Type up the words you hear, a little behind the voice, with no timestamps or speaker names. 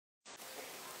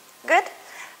Good.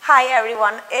 Hi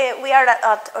everyone. We are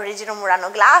at Original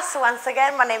Murano Glass. Once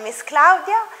again, my name is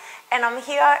Claudia and I'm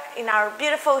here in our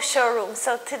beautiful showroom.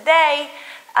 So today,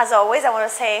 as always, I want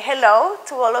to say hello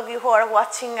to all of you who are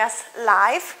watching us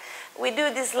live. We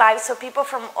do this live so people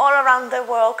from all around the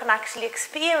world can actually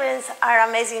experience our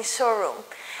amazing showroom.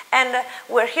 And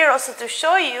we're here also to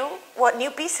show you what new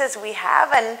pieces we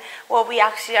have and what we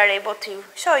actually are able to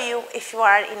show you if you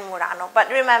are in Murano.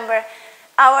 But remember,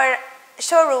 our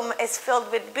showroom is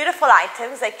filled with beautiful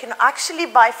items that you can actually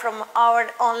buy from our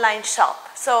online shop.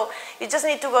 So you just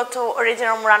need to go to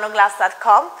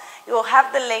originalmuranoglass.com. You will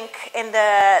have the link in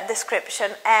the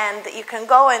description and you can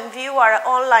go and view our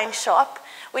online shop,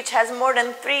 which has more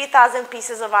than 3,000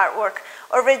 pieces of artwork,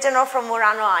 original from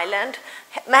Murano Island,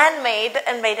 man-made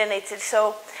and made in Italy.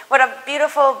 So what a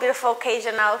beautiful, beautiful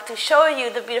occasion now to show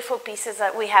you the beautiful pieces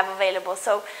that we have available.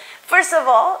 So first of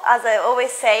all, as I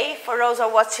always say, for those who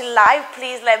are watching live,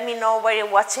 please let me know where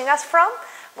you're watching us from.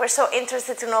 We're so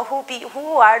interested to know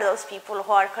who are those people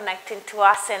who are connecting to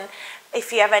us, and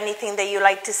if you have anything that you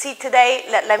like to see today,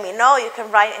 let me know. You can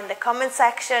write in the comment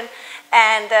section.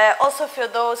 And also for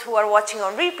those who are watching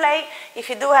on replay, if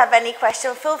you do have any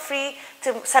question, feel free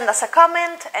to send us a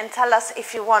comment and tell us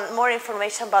if you want more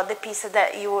information about the pieces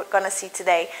that you're going to see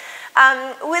today.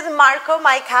 With Marco,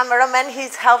 my cameraman,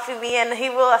 he's helping me and he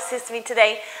will assist me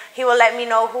today. He will let me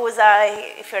know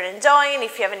if you're enjoying,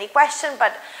 if you have any question.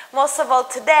 But most of all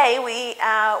today, we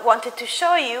wanted to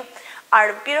show you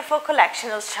our beautiful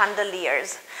collection of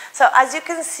chandeliers. So as you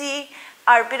can see,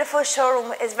 our beautiful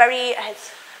showroom is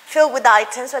filled with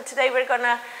items, but today we're going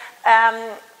to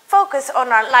focus on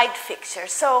our light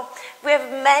fixtures. So we have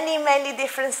many, many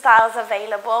different styles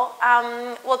available.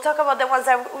 We'll talk about the ones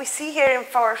that we see here in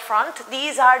our front.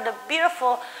 These are the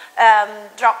beautiful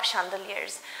drop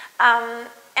chandeliers.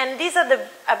 And these are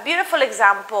a beautiful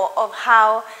example of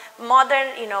how modern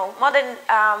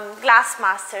glass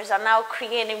masters are now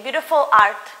creating beautiful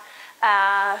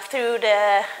art through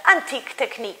the antique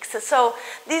techniques. So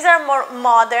these are more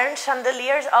modern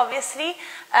chandeliers, obviously.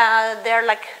 They're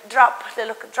like they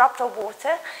look drops of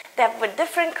water. They have with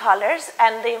different colors,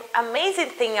 and the amazing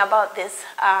thing about this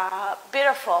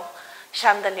beautiful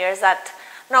chandelier is that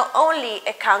not only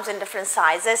it comes in different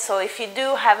sizes, so if you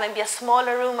do have maybe a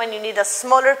smaller room and you need a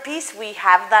smaller piece, we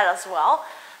have that as well.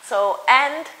 So,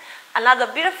 and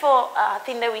another beautiful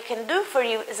thing that we can do for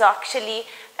you is actually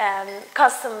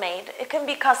custom made. It can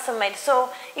be custom made. So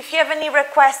if you have any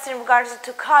requests in regards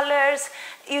to colors,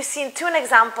 you've seen an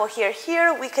example here.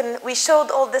 Here we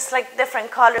showed all this like different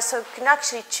colors, so you can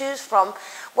actually choose from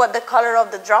what the color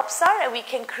of the drops are, and we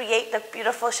can create the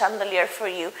beautiful chandelier for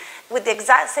you with the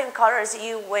exact same colors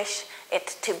you wish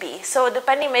it to be. So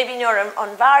depending maybe on your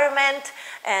environment,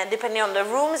 and depending on the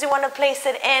rooms you want to place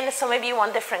it in, so maybe you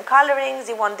want different colorings,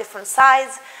 you want different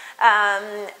size,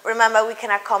 remember we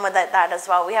can accommodate that as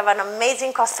well. We have an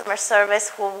amazing customer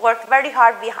service who work very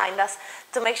hard behind us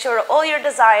to make sure all your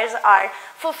desires are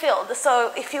fulfilled.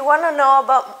 So if you want to know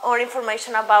about more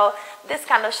information about this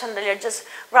kind of chandelier, just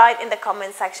write in the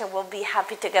comment section. We'll be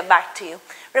happy to get back to you.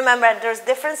 Remember, there's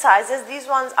different sizes. These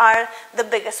ones are the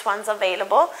biggest ones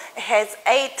available. It has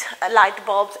 8 light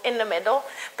bulbs in the middle,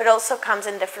 but also comes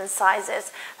in different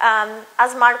sizes.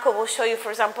 As Marco will show you,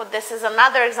 for example, this is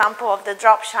another example of the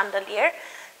drop chandelier.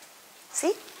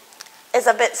 See? Is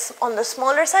a bit on the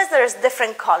smaller size. There's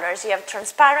different colors. You have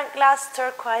transparent glass,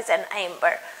 turquoise, and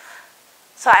amber.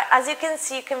 So as you can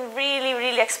see, you can really,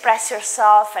 really express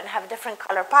yourself and have different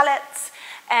color palettes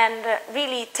and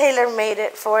really tailor-make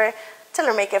it for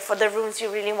the rooms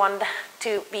you really want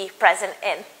to be present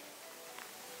in.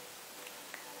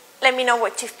 Let me know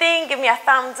what you think. Give me a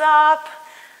thumbs up.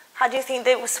 How do you think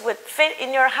this would fit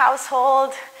in your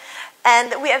household?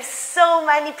 And we have so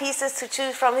many pieces to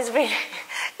choose from.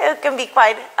 It can be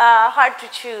quite hard to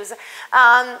choose.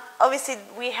 Obviously,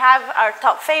 we have our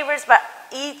top favorites, but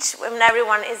each and every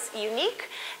one is unique.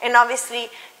 And obviously,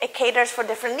 it caters for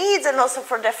different needs and also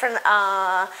for different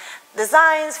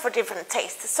designs, for different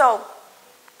tastes. So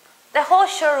the whole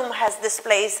showroom has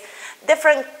displays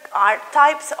different art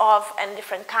types and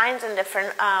different kinds and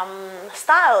different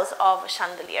styles of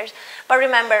chandeliers. But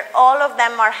remember, all of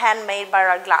them are handmade by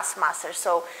our glass masters.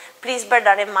 So please bear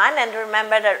that in mind, and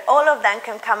remember that all of them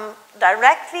can come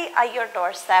directly at your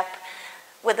doorstep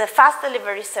with a fast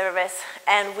delivery service,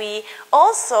 and we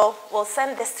also will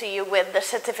send this to you with the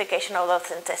certification of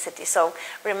authenticity. So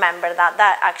remember that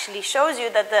that actually shows you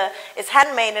that it's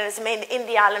handmade and it's made in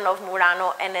the island of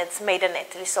Murano and it's made in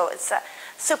Italy. So it's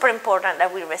super important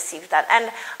that we receive that.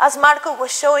 And as Marco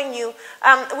was showing you,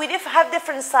 we have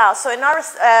different styles. So in our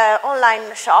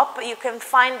online shop, you can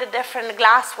find the different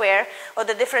glassware or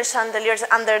the different chandeliers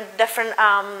under different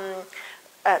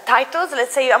titles.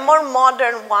 Let's say a more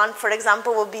modern one, for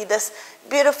example, will be this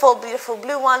beautiful, beautiful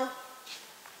blue one.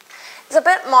 It's a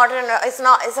bit modern,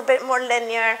 it's a bit more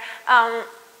linear.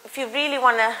 If you really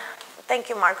want to, thank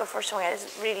you, Marco, for showing it,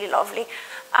 it's really lovely.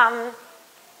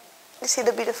 You see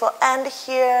the beautiful end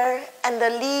here and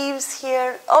the leaves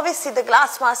here. Obviously, the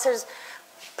glass masters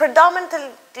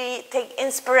predominantly take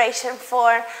inspiration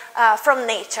from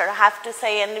nature, I have to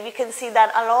say, and we can see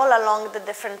that all along the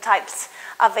different types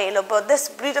available. This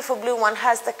beautiful blue one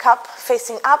has the cup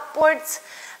facing upwards,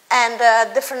 and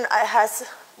has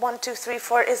 1, 2, 3,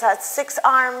 4. It has 6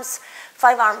 arms,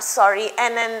 5 arms, sorry.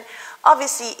 And then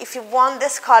obviously, if you want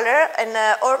this color,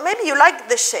 and or maybe you like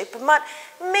this shape, but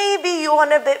maybe you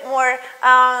want a bit more,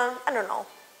 I don't know,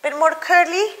 a bit more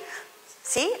curly.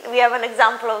 See, we have an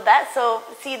example of that. So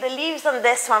see the leaves on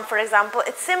this one, for example,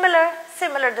 it's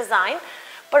similar design,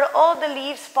 but all the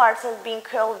leaves parts have been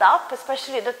curled up,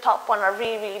 especially the top one are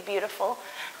really, really beautiful.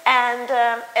 And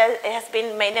it has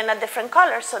been made in a different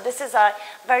color. So this is a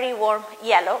very warm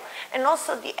yellow. And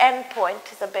also the end point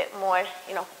is a bit more,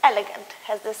 elegant.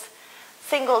 Has this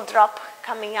single drop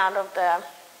coming out of the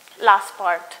last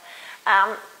part.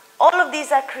 All of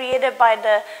these are created by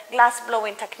the glass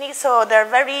blowing technique, so they're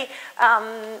very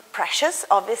precious,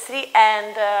 obviously,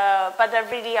 and but they're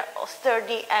really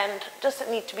sturdy and just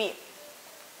need to be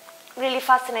really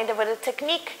fascinated with the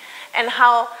technique and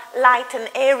how light and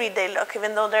airy they look,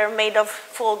 even though they're made of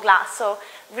full glass. So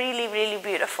really, really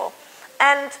beautiful.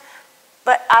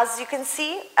 But as you can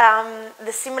see,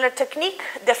 the similar technique,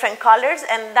 different colors,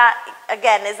 and that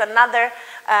again is another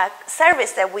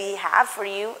service that we have for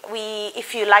you.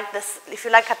 If you like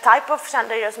a type of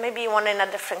chandeliers, maybe you want it in a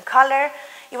different color,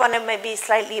 you want it maybe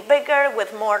slightly bigger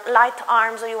with more light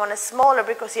arms, or you want it smaller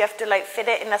because you have to fit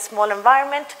it in a small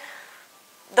environment.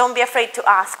 Don't be afraid to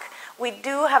ask. We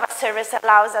do have a service that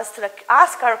allows us to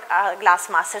ask our glass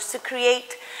masters to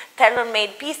create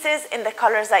tailor-made pieces in the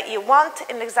colors that you want,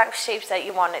 in the exact shapes that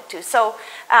you want it to. So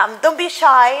don't be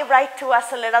shy, write to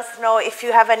us and let us know if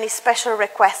you have any special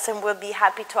requests, and we'll be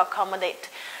happy to accommodate.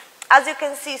 As you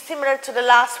can see, similar to the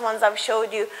last ones I've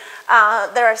showed you,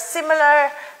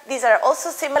 these are also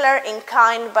similar in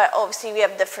kind, but obviously we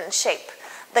have different shape.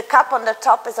 The cup on the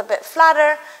top is a bit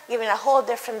flatter, giving a whole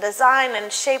different design and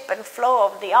shape and flow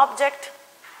of the object.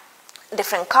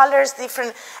 Different colors,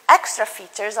 different extra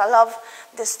features. I love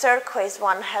this turquoise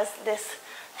one, has this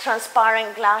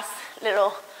transparent glass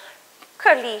little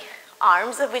curly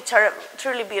arms, which are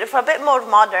truly beautiful, a bit more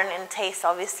modern in taste,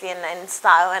 obviously, and in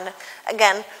style. And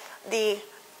again, the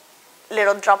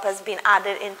little drop has been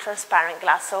added in transparent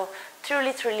glass. So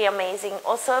truly, truly amazing.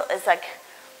 Also, it's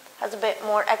has a bit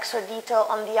more extra detail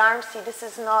on the arms. See, this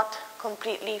is not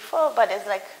completely full, but it's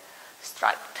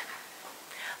striped.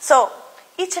 So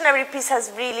each and every piece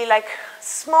has really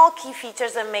small key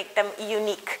features that make them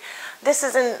unique. This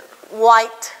is in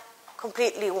white,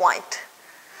 completely white,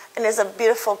 and it's a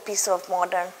beautiful piece of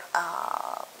modern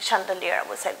chandelier, I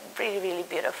would say. Really, really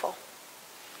beautiful.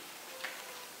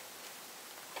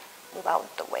 Move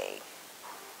out the way.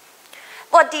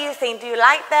 What do you think? Do you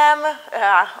like them?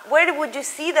 Where would you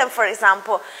see them, for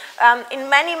example? In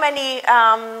many, many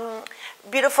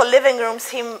beautiful living rooms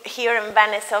here in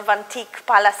Venice of antique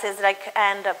palaces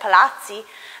and palazzi,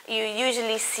 you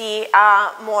usually see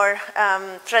more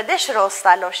traditional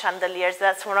style of chandeliers.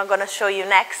 That's what I'm going to show you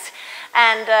next.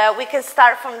 And we can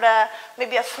start from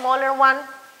maybe a smaller one.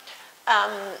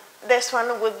 This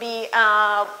one would be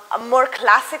a more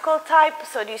classical type.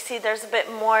 So you see there's a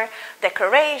bit more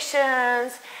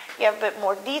decorations. You have a bit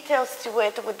more details to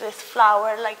it with this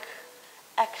flower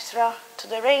extra to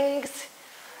the rings.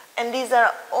 And these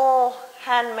are all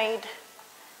handmade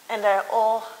and they're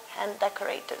all hand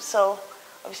decorated. So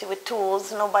obviously with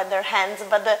tools, not by their hands,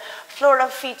 but the floral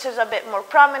features are a bit more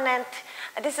prominent.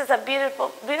 And this is a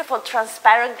beautiful, beautiful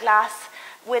transparent glass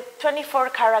with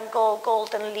 24-karat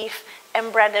golden leaf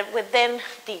embedded within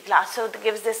the glass. So it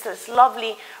gives this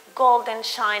lovely golden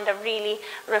shine that really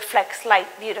reflects light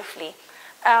beautifully.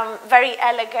 Very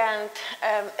elegant.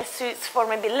 It suits for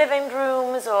maybe living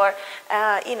rooms or,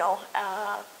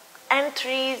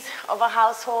 entries of a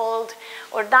household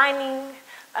or dining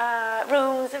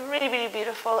rooms. Really, really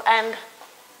beautiful. And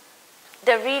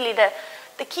they're really,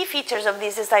 the the key features of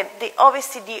these is that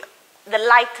obviously the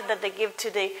light that they give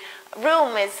to the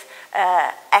room is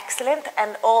excellent,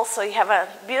 and also you have a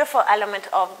beautiful element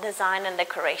of design and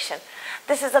decoration.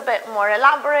 This is a bit more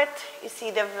elaborate. You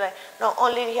see not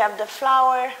only do you have the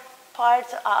flower part,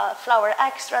 flower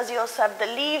extras, you also have the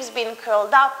leaves being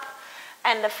curled up,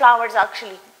 and the flowers are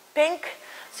actually pink.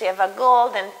 So you have a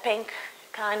gold and pink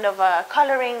kind of a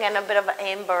coloring and a bit of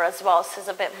amber as well, so it's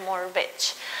a bit more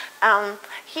rich.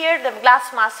 Here the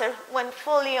glass master went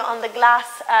fully on the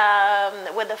glass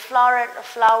with the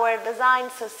flower design,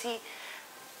 so see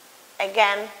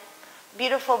again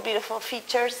beautiful, beautiful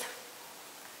features,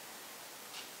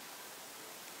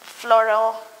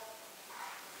 floral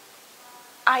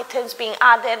items being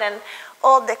added, and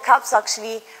all the cups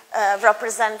actually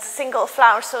represent single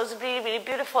flowers, so it's really, really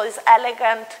beautiful. It's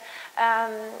elegant.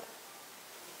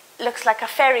 Looks like a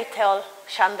fairy tale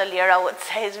chandelier, I would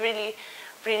say. It's really,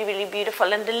 really, really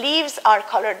beautiful. And the leaves are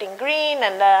colored in green,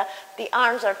 and the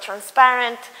arms are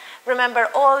transparent. Remember,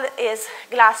 all is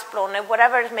glass blown, and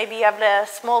whatever maybe you have the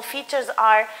small features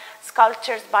are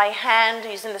sculptures by hand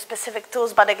using the specific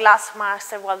tools by the glass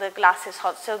master while the glass is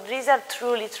hot. So these are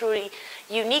truly, truly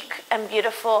unique and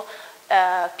beautiful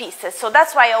pieces. So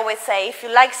that's why I always say, if you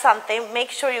like something,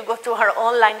 make sure you go to our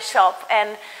online shop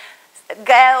and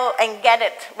go and get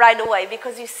it right away,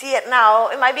 because you see it now,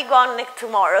 it might be gone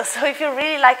tomorrow. So if you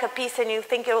really like a piece and you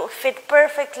think it will fit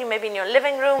perfectly, maybe in your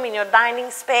living room, in your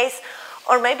dining space,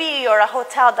 or maybe you're a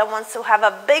hotel that wants to have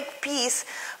a big piece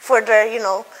for the, you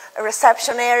know, a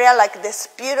reception area, like this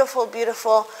beautiful,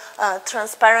 beautiful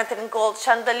transparent and gold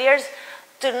chandeliers,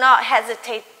 do not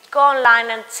hesitate. Go online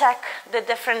and check the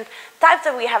different types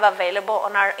that we have available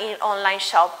on our online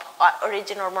shop at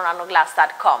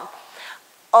originalmuranoglass.com.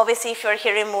 Obviously, if you're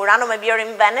here in Murano, maybe you're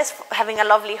in Venice having a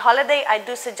lovely holiday, I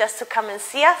do suggest to come and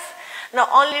see us. Not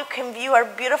only you can view our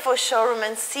beautiful showroom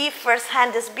and see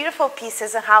firsthand these beautiful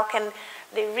pieces and how can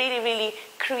they really, really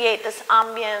create this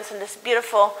ambience and this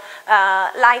beautiful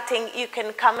lighting, you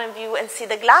can come and view and see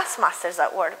the glass masters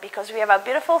at work, because we have a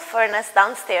beautiful furnace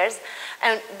downstairs,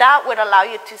 and that would allow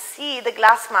you to see the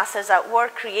glass masters at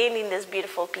work creating these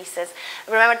beautiful pieces.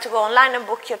 Remember to go online and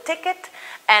book your ticket,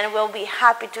 and we'll be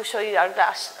happy to show you our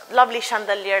lovely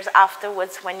chandeliers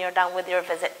afterwards when you're done with your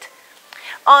visit.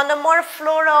 On the more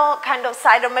floral kind of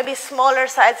side, or maybe smaller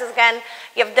sizes, again,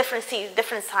 you have different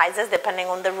sizes depending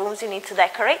on the rooms you need to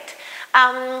decorate.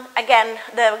 Again,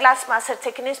 the glass master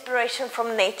taking inspiration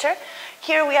from nature.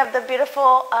 Here we have the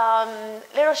beautiful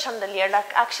little chandelier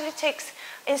that actually takes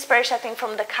inspiration, I think,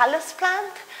 from the callus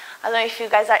plant. I don't know if you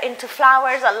guys are into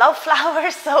flowers. I love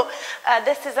flowers, so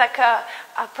this is like a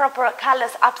proper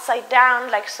callus upside down,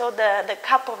 like so the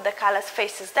cup of the callus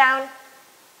faces down.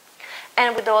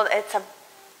 And with all, it's a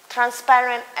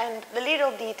transparent, and the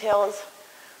little details,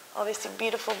 obviously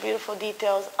beautiful, beautiful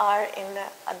details, are in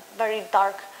a very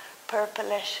dark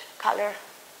purplish color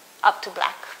up to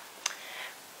black.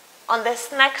 On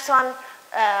this next one,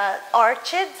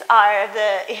 orchids are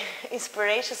the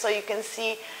inspiration, so you can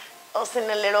see also in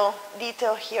a little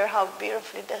detail here how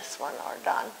beautifully this one are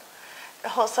done.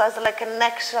 It also has like an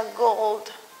extra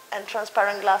gold and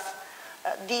transparent glass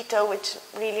detail, which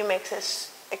really makes it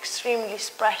extremely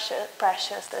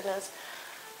precious.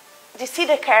 You see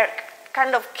the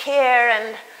kind of care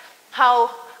and how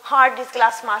hard these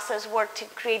glass masters work to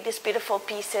create these beautiful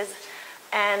pieces,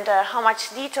 and how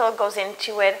much detail goes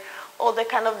into it. All the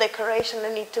kind of decoration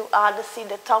they need to add. See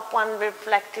the top one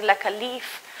reflected like a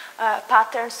leaf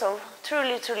pattern, so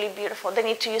truly, truly beautiful. They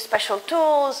need to use special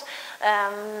tools.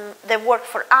 They work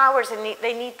for hours, and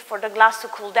they need for the glass to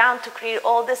cool down to create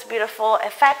all these beautiful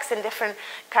effects and different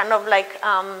kind of like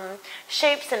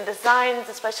shapes and designs,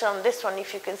 especially on this one.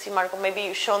 If you can see, Marco, maybe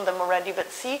you've shown them already, but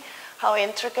see how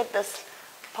intricate this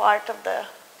part of the,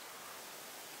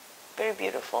 very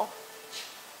beautiful.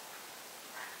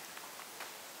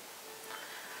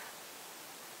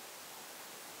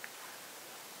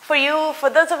 For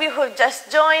those of you who have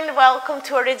just joined, welcome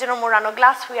to Original Murano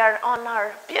Glass. We are on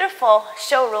our beautiful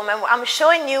showroom, and I'm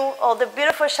showing you all the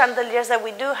beautiful chandeliers that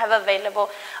we do have available.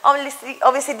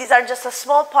 Obviously, these are just a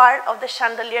small part of the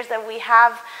chandeliers that we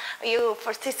have.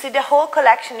 To see the whole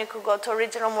collection, you could go to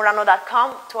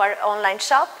originalmurano.com, to our online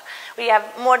shop. We have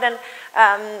more than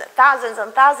thousands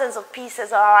and thousands of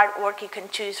pieces of artwork you can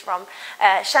choose from.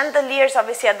 Chandeliers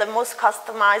obviously are the most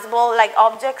customizable like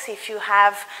objects. If you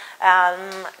have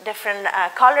different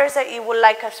colors that you would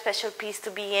like a special piece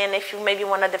to be in, if you maybe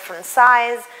want a different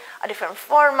size, a different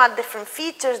format, different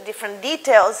features, different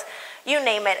details, you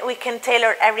name it. We can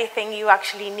tailor everything you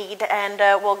actually need, and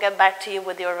we'll get back to you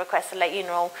with your request to let you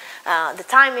know the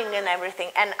timing and everything.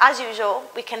 And as usual,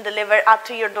 we can deliver up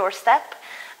to your doorstep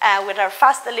with our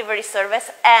fast delivery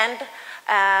service, and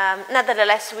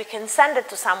nevertheless, we can send it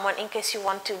to someone in case you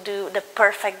want to do the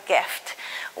perfect gift.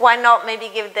 Why not maybe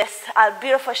give this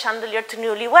beautiful chandelier to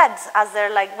newlyweds as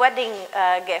their like wedding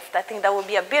gift? I think that would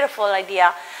be a beautiful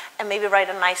idea, and maybe write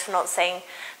a nice note saying,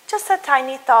 just a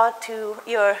tiny thought to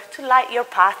light your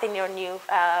path in your new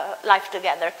life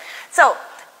together. So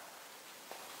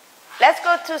let's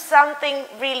go to something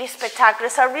really spectacular.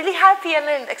 So I'm really happy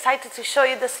and excited to show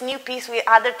you this new piece we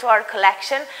added to our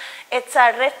collection. It's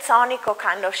a rezzonico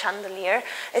kind of chandelier.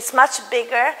 It's much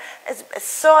bigger. It's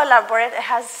so elaborate. It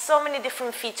has so many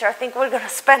different features. I think we're going to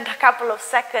spend a couple of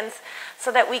seconds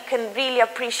so that we can really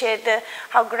appreciate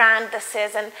how grand this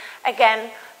is. And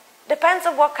again, depends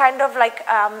on what kind of like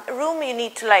room you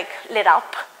need to like lit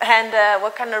up, and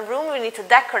what kind of room you need to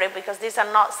decorate, because these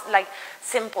are not like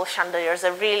simple chandeliers.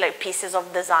 They're really like pieces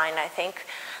of design, I think.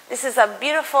 This is a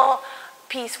beautiful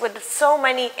piece with so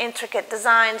many intricate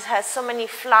designs, has so many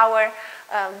flower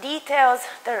details.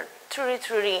 They're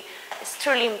it's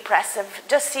truly impressive.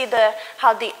 Just see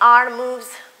how the arm moves,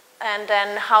 and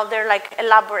then how they're like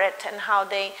elaborate, and how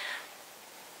they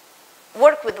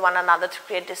work with one another to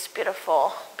create this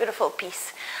beautiful, beautiful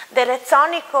piece. The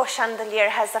rezzonico chandelier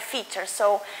has a feature.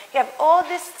 So you have all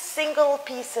these single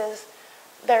pieces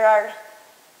that are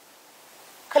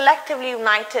collectively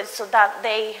united so that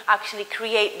they actually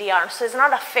create the arm. So it's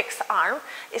not a fixed arm.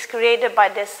 It's created by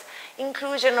this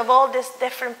inclusion of all these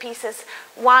different pieces,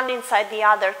 one inside the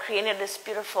other, creating this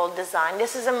beautiful design.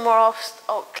 This is a more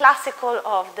classical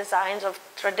of designs of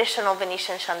traditional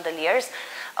Venetian chandeliers.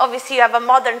 Obviously, you have a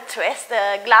modern twist.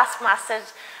 The glass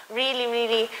masters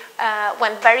really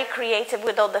went very creative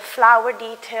with all the flower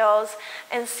details,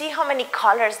 and see how many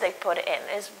colors they put in.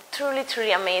 It's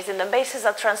truly amazing. The base is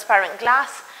a transparent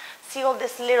glass. See all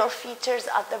these little features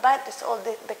at the back. There's all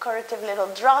the decorative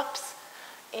little drops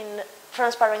in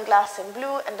transparent glass in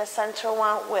blue, and the central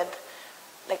one with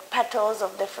like petals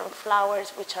of different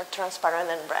flowers which are transparent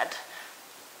in red,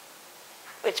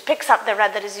 which picks up the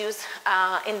red that is used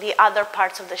in the other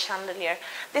parts of the chandelier.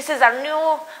 This is our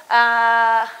new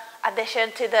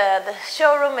addition to the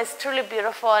showroom. It's truly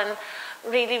beautiful, and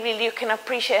really you can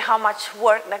appreciate how much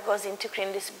work that goes into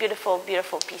creating these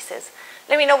beautiful pieces.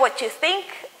 Let me know what you think.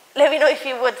 Let me know if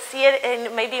you would see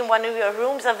it maybe in one of your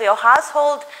rooms of your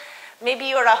household. Maybe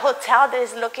you're a hotel that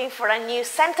is looking for a new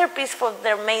centerpiece for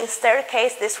their main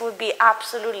staircase. This would be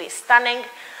absolutely stunning.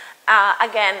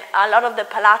 Again, a lot of the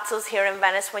palazzos here in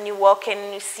Venice, when you walk in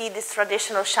and you see these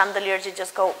traditional chandeliers, you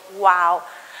just go, wow,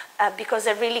 because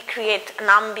they really create an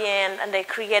ambient, and they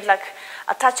create like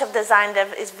a touch of design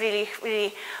that is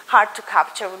really hard to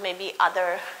capture with maybe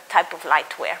other type of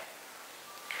lightware.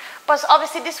 But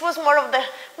obviously this was more of the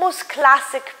most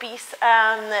classic piece.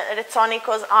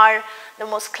 Rezzonicos are the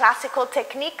most classical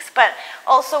techniques, but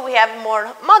also we have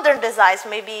more modern designs.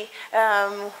 Maybe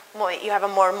you have a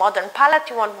more modern palette,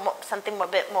 you want something a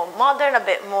bit more modern, a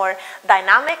bit more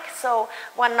dynamic. So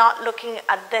we're not looking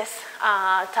at this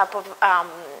type of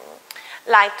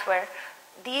lightware.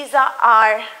 These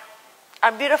are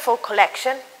a beautiful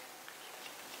collection.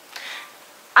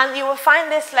 And you will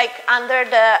find this like under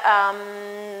the,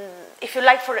 if you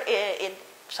like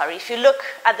if you look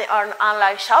at the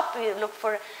online shop, you look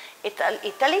for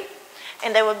Italy,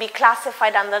 and they will be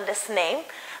classified under this name.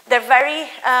 They vary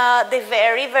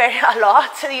a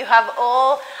lot. So you have a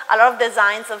lot of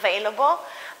designs available.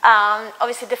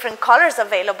 Obviously different colors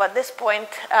available. At this point,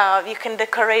 you can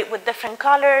decorate with different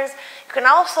colors. You can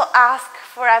also ask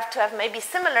for to have maybe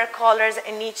similar colors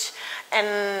in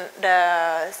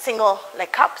the single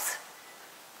like cups.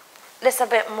 This a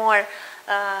bit more,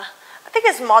 I think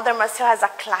it's modern, but still has a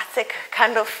classic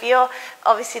kind of feel.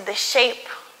 Obviously the shape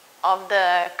of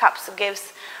the cups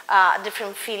gives a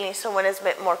different feeling. So when it's a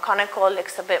bit more conical, it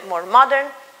looks a bit more modern.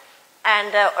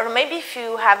 And or maybe if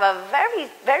you have a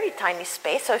very tiny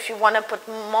space, so if you want to put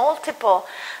multiple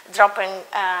dropping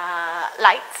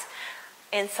lights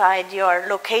inside your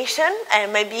location,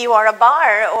 and maybe you are a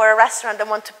bar or a restaurant that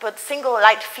want to put single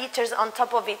light features on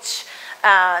top of each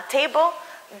table,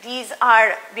 these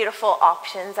are beautiful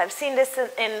options. I've seen this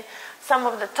in some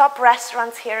of the top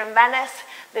restaurants here in Venice.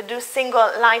 They do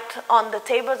single light on the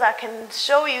tables. I can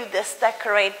show you this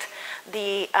decorate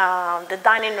the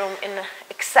dining room in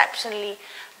exceptionally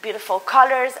beautiful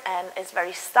colors, and it's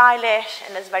very stylish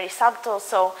and it's very subtle.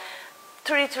 So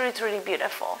truly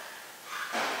beautiful.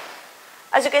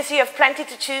 As you can see, you have plenty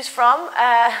to choose from.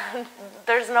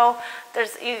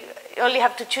 You only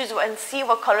have to choose and see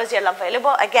what colors you have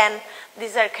available. Again,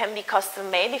 these can be custom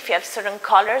made. If you have certain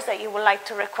colors that you would like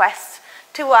to request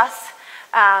to us,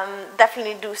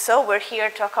 definitely do so. We're here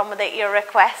to accommodate your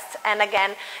requests. And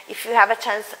again, if you have a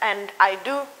chance, and I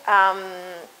do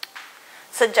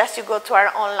suggest you go to our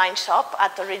online shop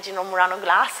at Original Murano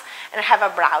Glass and have a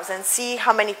browse and see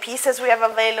how many pieces we have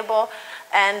available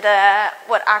and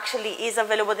what actually is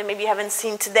available that maybe you haven't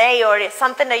seen today, or it's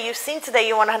something that you've seen today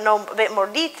you want to know a bit more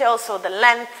details, so the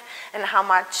length and how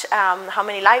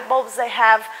many light bulbs they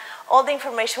have. All the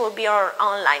information will be on our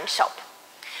online shop.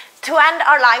 To end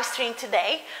our live stream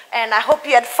today, and I hope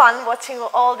you had fun watching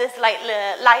all these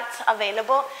lights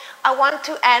available, I want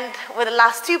to end with the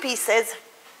last two pieces.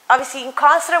 Obviously in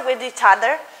concert with each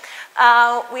other,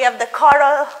 we have the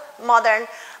Coral Modern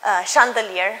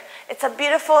Chandelier. It's a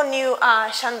beautiful new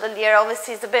chandelier.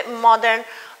 Obviously it's a bit modern,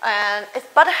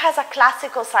 but it has a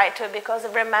classical side to it, because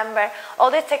remember, all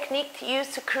the techniques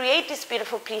used to create these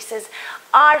beautiful pieces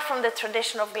are from the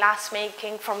tradition of glass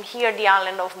making from here, the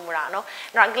island of Murano.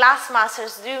 And our glass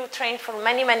masters do train for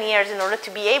many, many years in order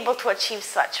to be able to achieve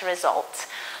such results.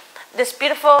 This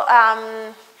beautiful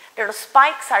little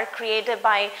spikes are created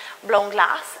by blown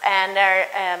glass, and they're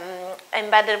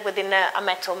embedded within a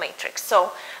metal matrix.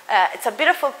 So it's a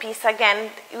beautiful piece.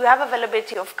 Again, you have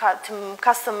availability of to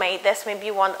custom made this. Maybe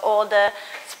you want all the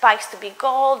spikes to be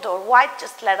gold or white,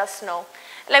 just let us know.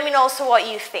 Let me know also what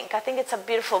you think. I think it's a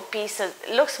beautiful piece. It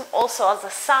looks also as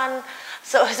a sun,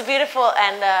 so it's beautiful,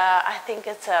 and I think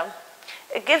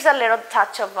it gives a little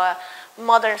touch of a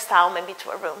modern style maybe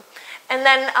to a room. And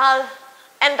then I'll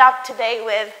end up today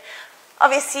with,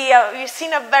 obviously, you've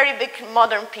seen a very big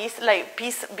modern piece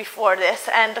before this,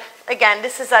 and again,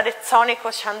 this is a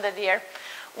Rizzonico chandelier.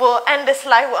 We'll end this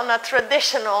live on a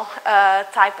traditional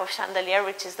type of chandelier,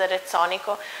 which is the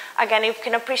Rizzonico. Again, you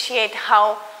can appreciate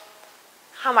how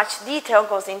much detail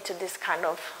goes into this kind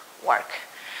of work,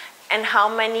 and how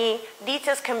many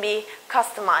details can be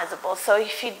customizable. So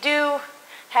if you do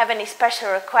have any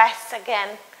special requests,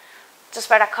 again, just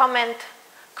write a comment,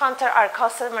 contact our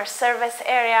customer service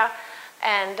area,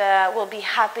 and we'll be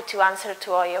happy to answer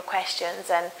to all your questions.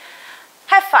 And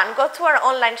have fun. Go to our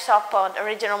online shop on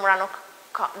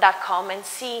originalmurano.com and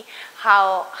see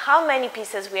how many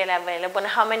pieces we have available and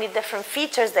how many different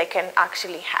features they can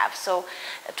actually have, so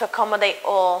to accommodate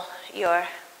all your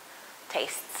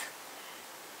tastes.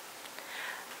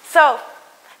 So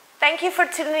thank you for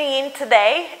tuning in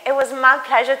today. It was my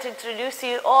pleasure to introduce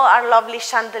you all our lovely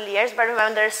chandeliers, but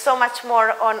remember, there's so much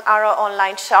more on our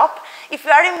online shop. If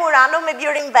you are in Murano, maybe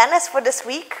you're in Venice for this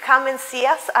week, come and see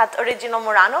us at Original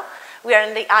Murano. We are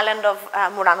in the island of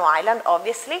Murano Island,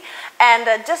 obviously,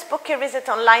 and just book your visit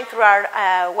online through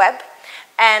our web,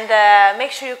 and make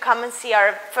sure you come and see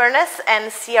our furnace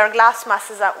and see our glass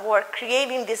masters at work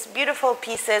creating these beautiful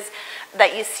pieces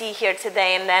that you see here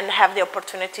today, and then have the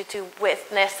opportunity to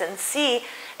witness and see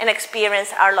and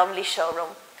experience our lovely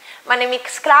showroom. My name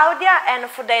is Claudia, and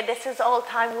for today this is all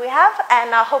time we have,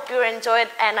 and I hope you enjoyed,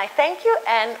 and I thank you,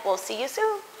 and we'll see you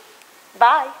soon.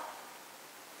 Bye.